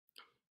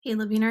Hey,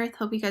 Living Earth.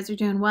 Hope you guys are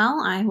doing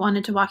well. I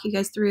wanted to walk you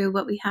guys through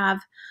what we have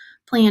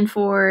planned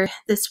for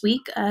this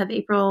week of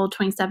April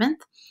 27th.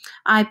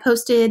 I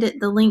posted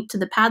the link to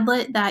the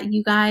Padlet that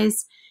you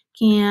guys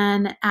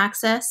can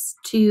access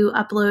to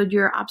upload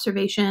your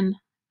observation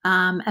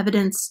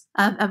evidence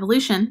of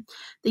evolution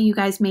that you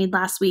guys made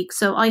last week.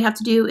 So all you have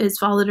to do is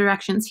follow the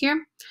directions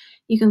here.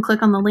 You can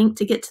click on the link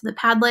to get to the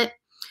Padlet,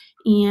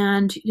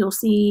 and you'll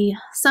see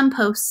some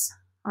posts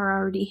are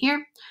already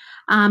here.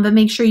 But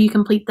make sure you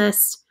complete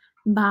this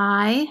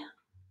by,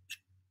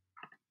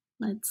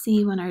 let's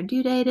see when our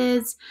due date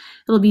is.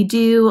 It'll be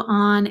due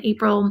on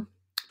April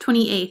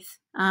 28th.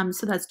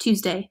 So that's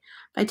Tuesday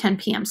by 10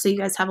 p.m. So you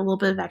guys have a little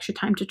bit of extra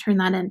time to turn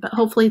that in, but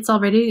hopefully it's all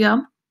ready to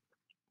go.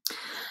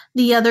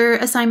 The other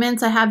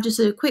assignments, I have just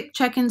a quick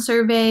check-in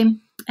survey,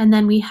 and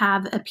then we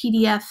have a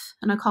PDF,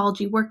 an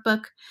ecology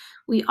workbook.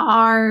 We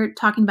are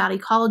talking about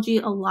ecology.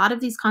 A lot of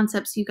these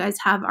concepts you guys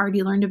have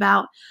already learned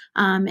about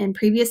in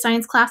previous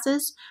science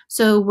classes.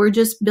 So we're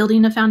just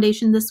building a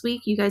foundation this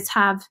week. You guys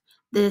have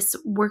this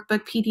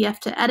workbook PDF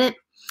to edit,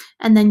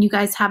 and then you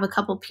guys have a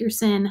couple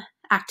Pearson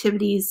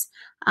activities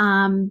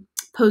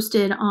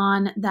posted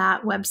on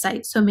that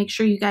website. So make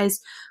sure you guys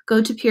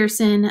go to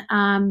Pearson.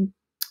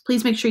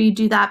 Please make sure you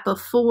do that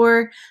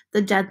before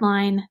the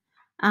deadline,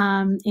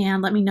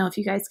 and let me know if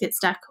you guys get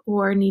stuck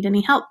or need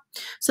any help.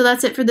 So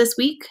that's it for this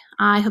week.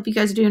 I hope you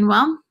guys are doing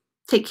well.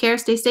 Take care,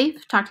 stay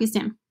safe. Talk to you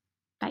soon.